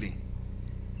 cleaving.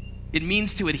 It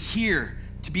means to adhere,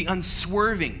 to be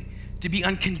unswerving, to be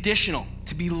unconditional,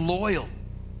 to be loyal.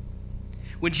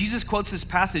 When Jesus quotes this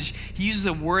passage, he uses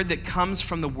a word that comes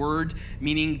from the word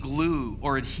meaning glue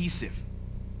or adhesive.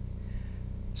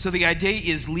 So the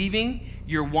idea is leaving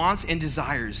your wants and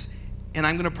desires, and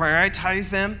I'm going to prioritize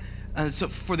them so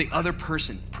for the other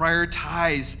person.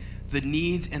 Prioritize the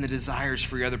needs and the desires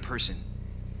for your other person.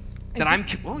 That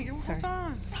hold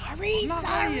on. Sorry.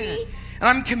 And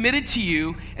I'm committed to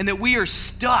you, and that we are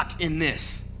stuck in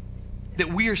this. That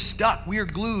we are stuck. We are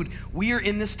glued. We are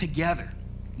in this together.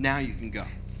 Now you can go.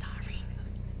 Sorry.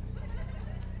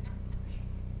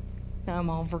 Now I'm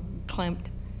all verklempt.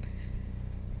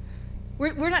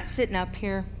 We're not sitting up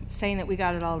here saying that we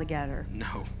got it all together.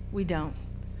 No. We don't.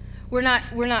 We're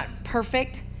not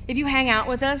perfect. If you hang out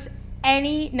with us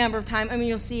any number of times, I mean,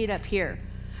 you'll see it up here.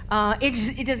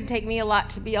 It doesn't take me a lot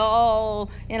to be all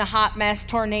in a hot mess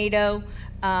tornado.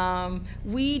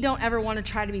 We don't ever want to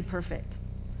try to be perfect,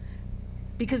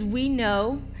 because we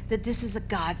know that this is a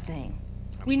God thing.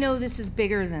 Absolutely. We know this is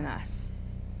bigger than us.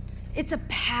 It's a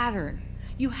pattern.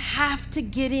 You have to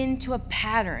get into a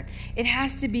pattern. It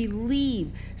has to be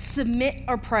leave, submit,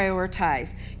 or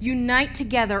prioritize. Unite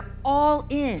together, all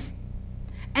in.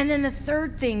 And then the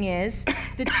third thing is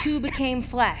the two became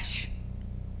flesh.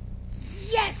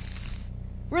 Yes!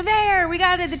 We're there. We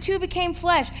got it. The two became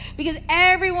flesh. Because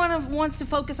everyone wants to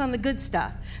focus on the good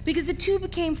stuff. Because the two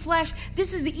became flesh,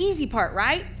 this is the easy part,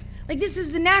 right? Like, this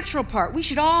is the natural part. We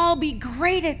should all be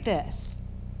great at this.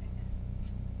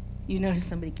 You noticed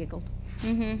somebody giggled?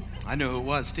 Mm-hmm. I know who it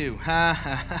was, too.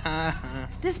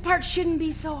 This part shouldn't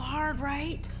be so hard,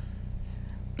 right?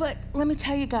 But let me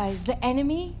tell you guys, the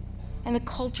enemy and the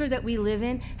culture that we live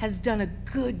in has done a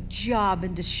good job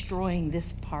in destroying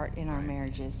this part in our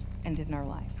marriages and in our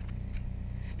life.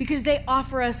 Because they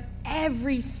offer us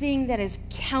everything that is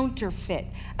counterfeit,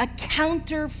 a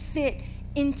counterfeit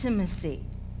intimacy.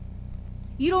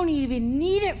 You don't even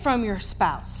need it from your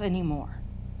spouse anymore.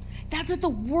 That's what the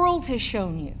world has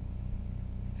shown you.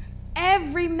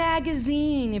 Every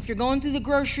magazine, if you're going through the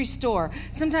grocery store,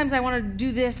 sometimes I want to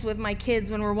do this with my kids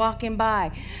when we're walking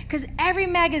by, because every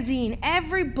magazine,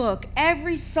 every book,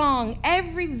 every song,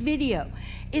 every video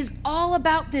is all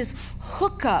about this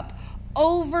hookup,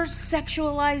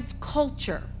 over-sexualized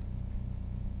culture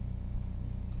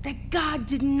that God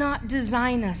did not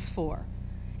design us for.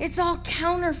 It's all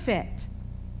counterfeit.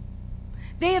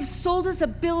 They have sold us a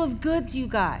bill of goods, you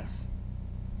guys,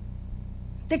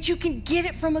 that you can get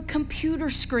it from a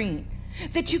computer screen,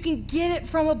 that you can get it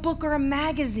from a book or a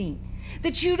magazine,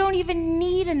 that you don't even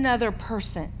need another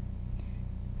person.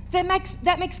 That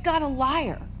makes God a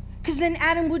liar, because then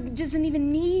Adam doesn't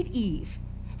even need Eve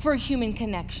for a human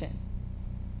connection.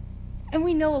 And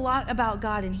we know a lot about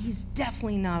God, and he's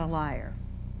definitely not a liar.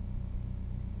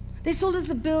 They sold us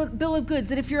a bill of goods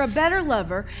that if you're a better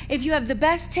lover, if you have the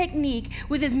best technique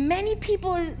with as many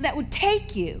people as that would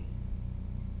take you,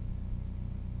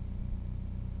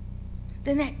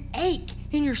 then that ache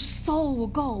in your soul will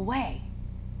go away.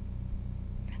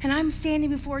 And I'm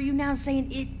standing before you now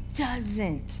saying it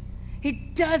doesn't.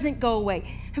 It doesn't go away.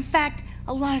 In fact,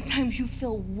 a lot of times you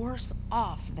feel worse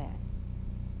off then.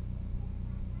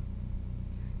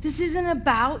 This isn't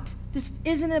about,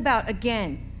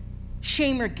 again,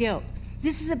 shame or guilt.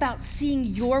 This is about seeing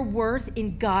your worth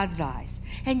in God's eyes.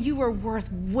 And you are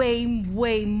worth way,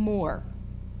 way more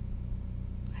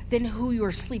than who you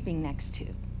are sleeping next to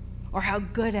or how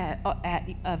good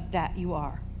of that you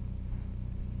are.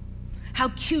 How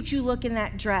cute you look in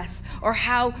that dress, or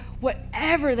how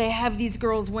whatever they have these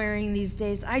girls wearing these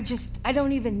days. I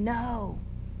don't even know.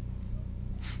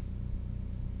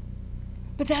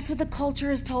 But that's what the culture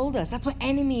has told us. That's what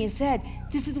enemy has said.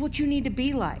 This is what you need to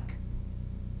be like.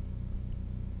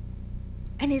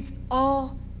 And it's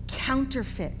all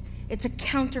counterfeit. It's a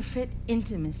counterfeit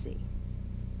intimacy.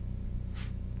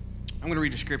 I'm going to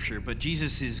read a scripture, but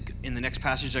Jesus is, in the next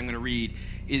passage I'm going to read,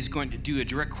 is going to do a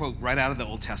direct quote right out of the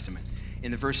Old Testament. In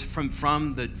the verse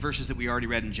from the verses that we already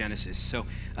read in Genesis. So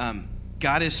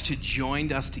God is to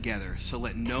join us together, so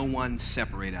let no one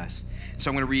separate us. So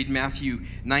I'm going to read Matthew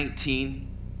 19,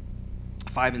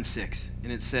 5 and 6,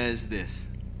 and it says this.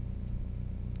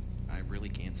 I really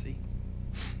can't see.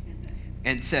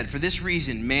 And said, for this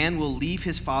reason, man will leave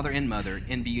his father and mother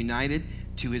and be united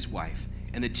to his wife,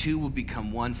 and the two will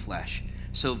become one flesh.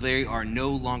 So they are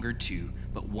no longer two,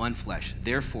 but one flesh.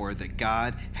 Therefore, that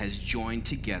God has joined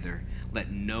together, let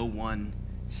no one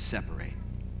separate.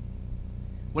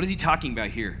 What is he talking about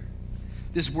here?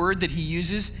 This word that he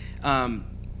uses,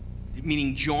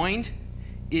 meaning joined,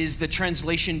 is the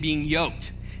translation being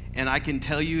yoked. And I can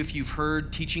tell you, if you've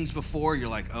heard teachings before, you're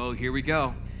like, oh, here we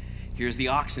go. Here's the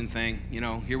oxen thing.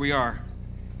 Here we are.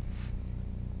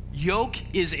 Yoke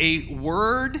is a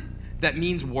word that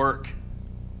means work.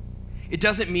 It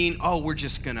doesn't mean, oh, we're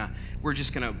just gonna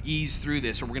ease through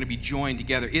this, or we're gonna be joined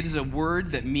together. It is a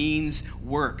word that means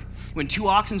work. When two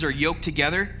oxen are yoked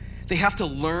together, they have to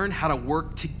learn how to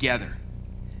work together.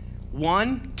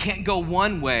 One can't go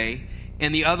one way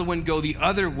and the other one go the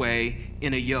other way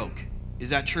in a yoke. Is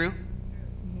that true?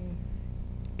 Mm-hmm.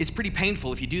 It's pretty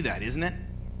painful if you do that, isn't it?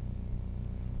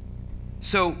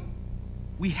 So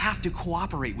we have to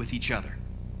cooperate with each other.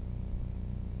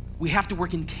 We have to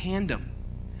work in tandem.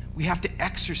 We have to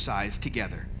exercise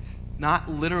together. Not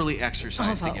literally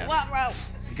exercise together.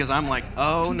 Because I'm like,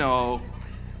 oh no.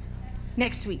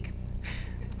 Next week.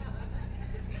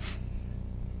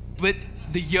 But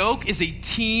the yoke is a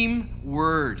team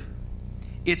word.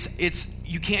 It's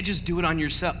you can't just do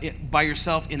it by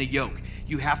yourself in a yoke.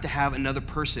 You have to have another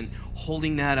person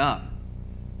holding that up.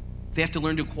 They have to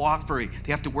learn to cooperate.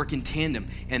 They have to work in tandem.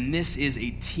 And this is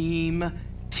a team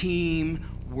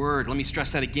word. Let me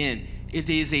stress that again. It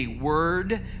is a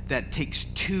word that takes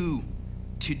two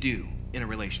to do in a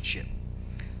relationship.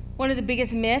 One of the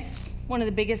biggest myths,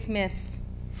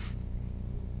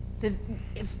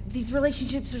 if these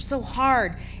relationships are so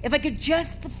hard, if I could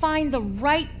just find the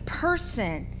right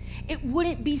person, it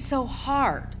wouldn't be so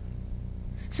hard.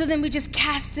 So then we just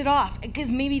cast it off, because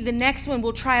maybe the next one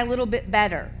will try a little bit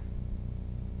better.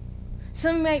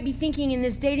 Some might be thinking in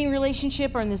this dating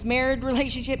relationship or in this married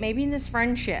relationship, maybe in this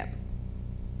friendship,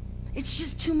 it's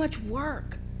just too much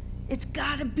work. It's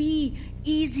got to be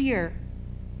easier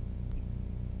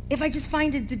if I just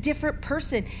find a different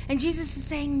person. And Jesus is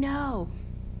saying, no,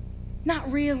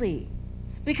 not really.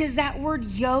 Because that word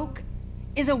yoke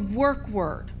is a work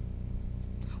word.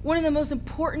 One of the most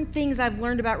important things I've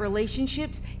learned about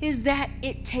relationships is that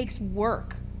it takes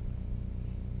work.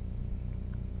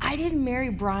 I didn't marry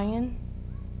Brian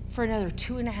for another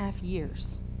 2.5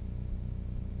 years.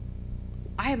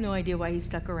 I have no idea why he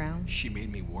stuck around. She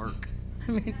made me work.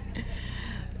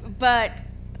 But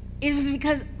it was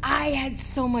because I had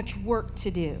so much work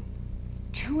to do.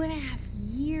 2.5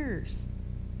 years.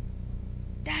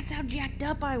 That's how jacked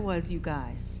up I was, you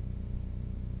guys.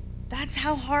 That's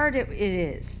how hard it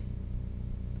is.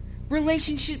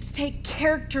 Relationships take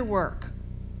character work.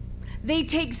 They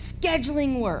take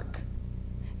scheduling work.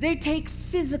 They take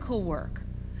physical work.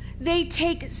 They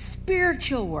take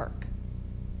spiritual work.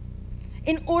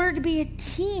 In order to be a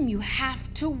team, you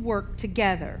have to work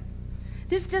together.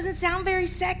 This doesn't sound very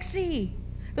sexy.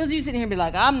 Those of you sitting here be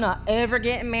like, I'm not ever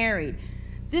getting married.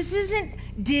 This isn't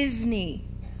Disney.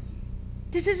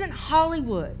 This isn't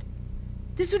Hollywood.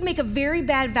 This would make a very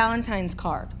bad Valentine's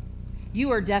card.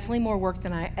 You are definitely more work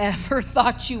than I ever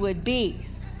thought you would be.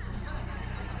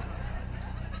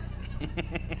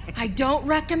 I don't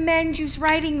recommend you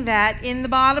writing that in the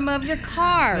bottom of your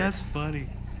card. That's funny.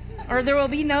 Or there will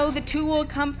be the two will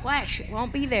come flesh. It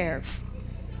won't be there.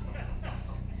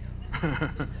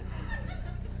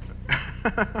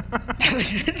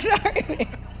 Sorry.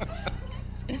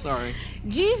 Sorry.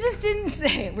 Jesus didn't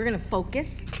say, we're going to focus.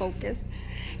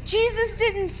 Jesus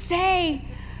didn't say,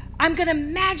 I'm going to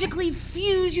magically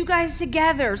fuse you guys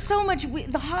together. So much,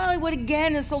 the Hollywood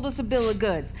again has sold us a bill of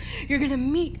goods. You're going to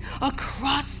meet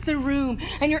across the room,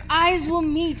 and your eyes will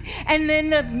meet, and then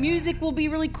the music will be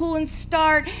really cool and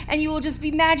start, and you will just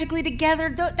be magically together.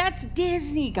 That's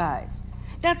Disney, guys.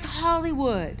 That's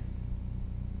Hollywood.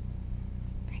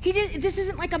 This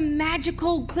isn't like a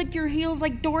magical click your heels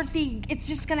like Dorothy. It's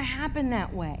just going to happen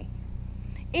that way.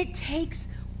 It takes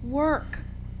work.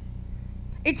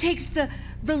 It takes the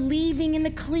leaving and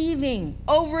the cleaving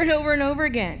over and over and over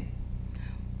again.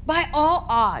 By all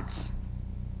odds,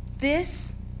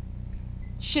 this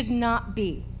should not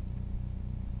be.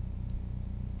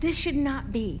 This should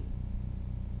not be.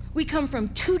 We come from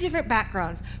two different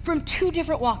backgrounds, from two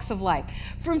different walks of life,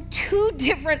 from two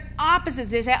different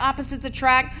opposites. They say opposites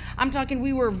attract. I'm talking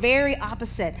we were very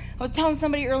opposite. I was telling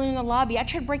somebody earlier in the lobby, I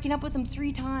tried breaking up with him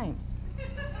 3 times.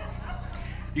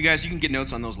 You guys, you can get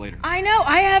notes on those later. I know.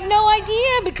 I have no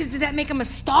idea, because did that make him a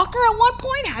stalker at one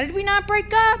point? How did we not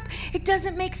break up? It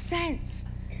doesn't make sense.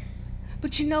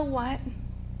 But you know what?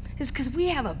 It's because we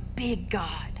have a big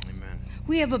God. Amen.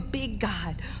 We have a big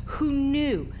God who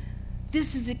knew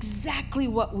this is exactly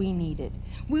what we needed.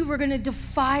 We were going to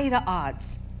defy the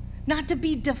odds. Not to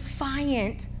be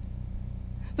defiant,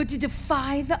 but to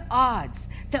defy the odds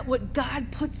that what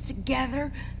God puts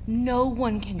together, no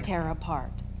one can tear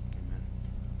apart.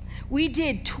 We've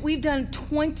done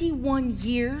 21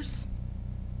 years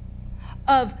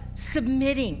of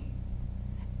submitting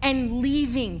and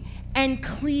leaving and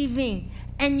cleaving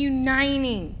and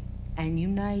uniting.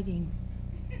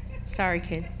 Sorry,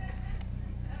 kids.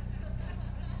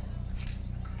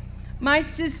 My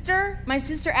sister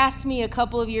asked me a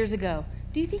couple of years ago,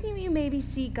 do you think you maybe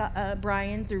see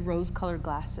Brian through rose-colored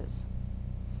glasses?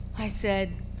 I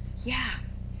said, yeah,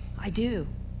 I do.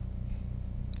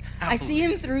 I see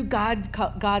him through God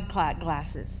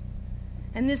glasses.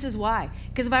 And this is why.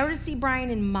 Because if I were to see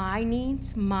Brian in my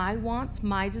needs, my wants,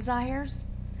 my desires,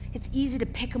 it's easy to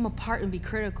pick him apart and be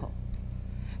critical.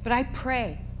 But I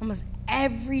pray almost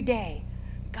every day,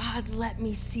 God, let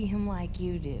me see him like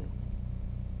you do.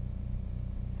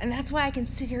 And that's why I can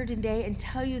sit here today and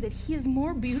tell you that he is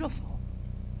more beautiful.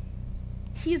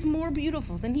 He is more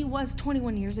beautiful than he was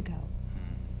 21 years ago.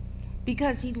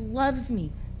 Because he loves me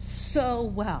so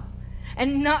well.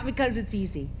 And not because it's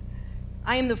easy.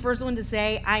 I am the first one to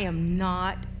say I am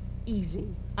not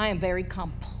easy. I am very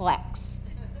complex.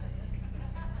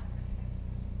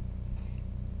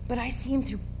 But I see him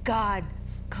through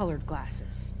God-colored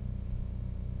glasses.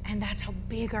 And that's how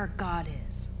big our God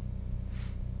is.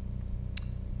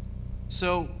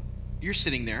 So, you're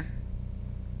sitting there.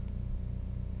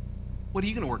 What are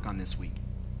you going to work on this week?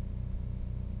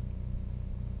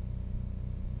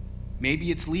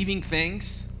 Maybe it's leaving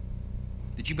things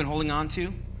that you've been holding on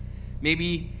to.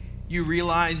 Maybe you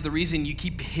realize the reason you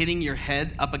keep hitting your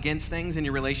head up against things in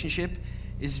your relationship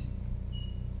is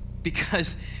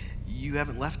because you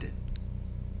haven't left it.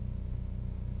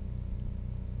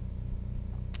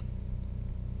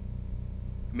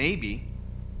 Maybe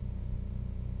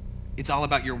it's all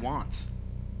about your wants,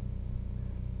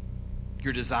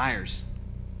 your desires,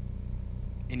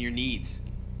 and your needs.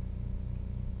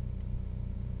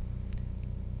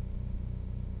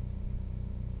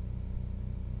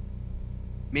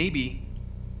 Maybe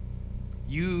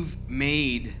you've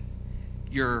made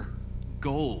your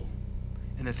goal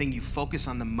and the thing you focus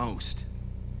on the most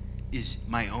is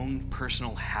my own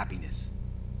personal happiness,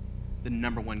 the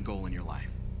number one goal in your life.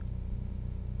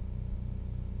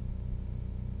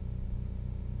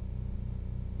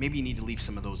 Maybe you need to leave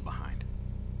some of those behind.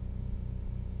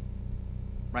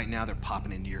 Right now, they're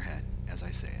popping into your head as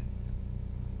I say it.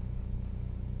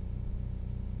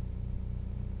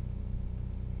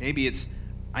 Maybe it's,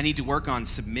 I need to work on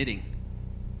submitting,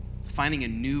 finding a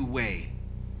new way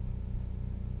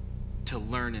to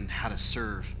learn and how to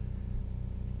serve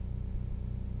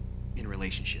in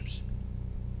relationships.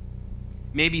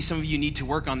 Maybe some of you need to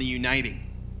work on the uniting.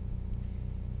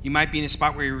 You might be in a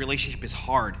spot where your relationship is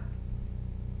hard.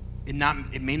 It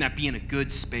may not be in a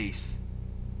good space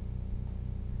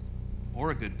or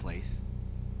a good place.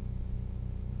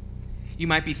 You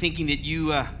might be thinking that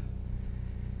you're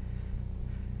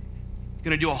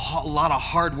going to do a lot of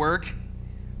hard work,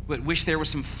 but wish there was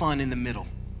some fun in the middle.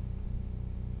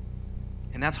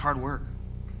 And that's hard work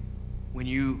when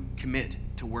you commit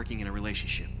to working in a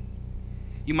relationship.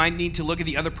 You might need to look at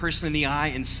the other person in the eye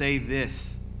and say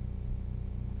this.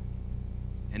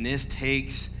 And this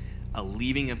takes a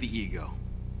leaving of the ego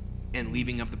and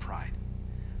leaving of the pride.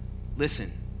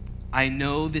 Listen, I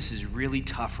know this is really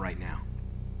tough right now,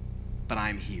 but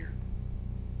I'm here.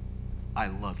 I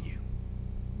love you.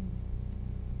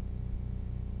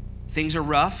 Things are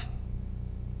rough,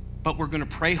 but we're going to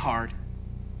pray hard,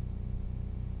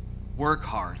 work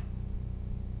hard,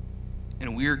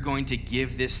 and we're going to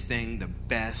give this thing the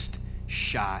best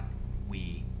shot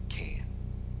we can.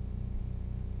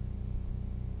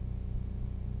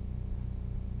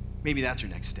 Maybe that's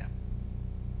your next step.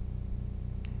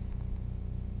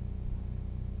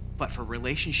 But for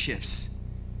relationships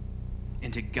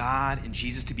and to God and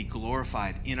Jesus to be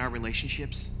glorified in our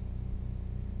relationships,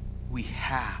 we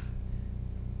have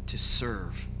to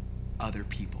serve other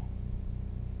people.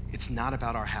 It's not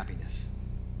about our happiness.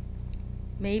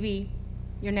 Maybe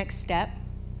your next step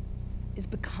is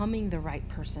becoming the right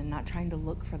person, not trying to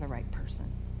look for the right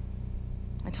person.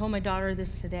 I told my daughter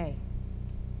this today.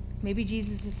 Maybe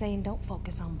Jesus is saying, don't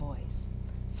focus on boys.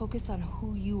 Focus on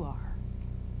who you are.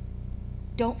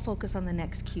 Don't focus on the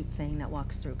next cute thing that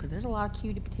walks through, because there's a lot of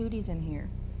cuties in here.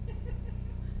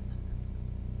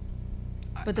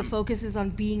 But the focus is on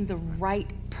being the right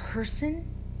person.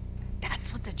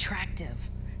 That's what's attractive.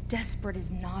 Desperate is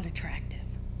not attractive.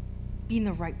 Being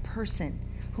the right person,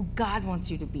 who God wants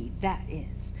you to be, that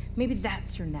is. Maybe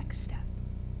that's your next step.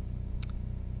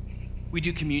 We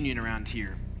do communion around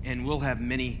here, and we'll have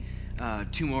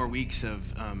 2 more weeks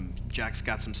of, Jack's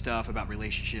got some stuff about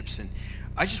relationships, and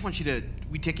I just want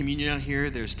we take communion out here.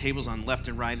 There's tables on left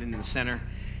and right and in the center.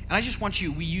 And I just want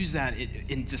we use that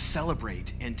to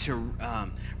celebrate and to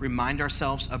remind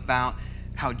ourselves about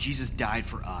how Jesus died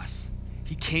for us.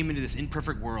 He came into this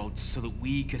imperfect world so that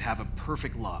we could have a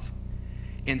perfect love.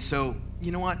 And so,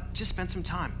 you know what? Just spend some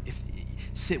time.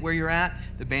 Sit where you're at.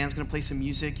 The band's going to play some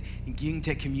music, and you can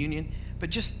take communion.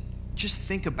 But just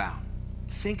think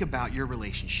about your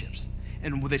relationships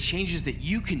and the changes that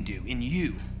you can do in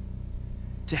you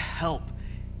to help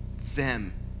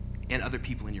them and other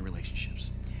people in your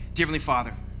relationships. Dear Heavenly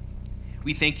Father,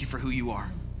 we thank you for who you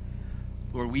are.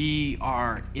 Lord, we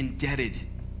are indebted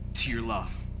to your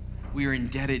love. We are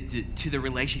indebted to the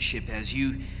relationship, as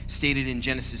you stated in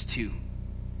Genesis 2.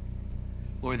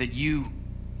 Lord, that you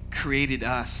created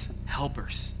us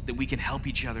helpers, that we can help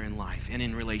each other in life and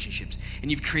in relationships.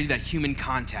 And you've created that human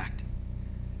contact.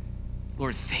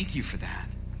 Lord, thank you for that.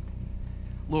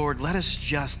 Lord, let us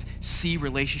just see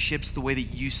relationships the way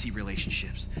that you see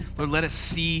relationships. Lord, let us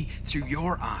see through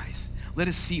your eyes. Let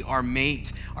us see our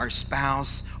mate, our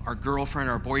spouse, our girlfriend,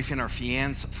 our boyfriend, our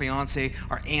fiance,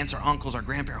 our aunts, our uncles, our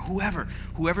grandparents,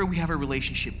 whoever we have a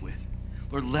relationship with.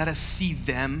 Lord, let us see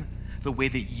them the way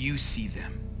that you see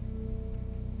them.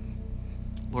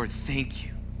 Lord, thank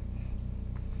you.